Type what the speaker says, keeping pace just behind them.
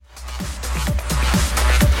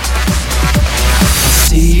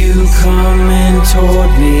coming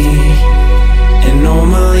toward me, and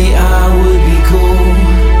normally I would be cool,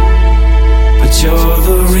 but you're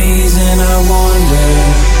the reason I wonder.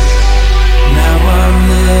 Now I'm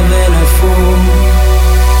living a fool,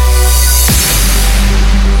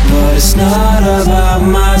 but it's not about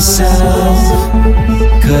myself,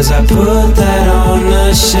 'cause I put that on the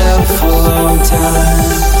shelf a long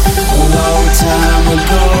time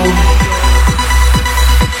ago.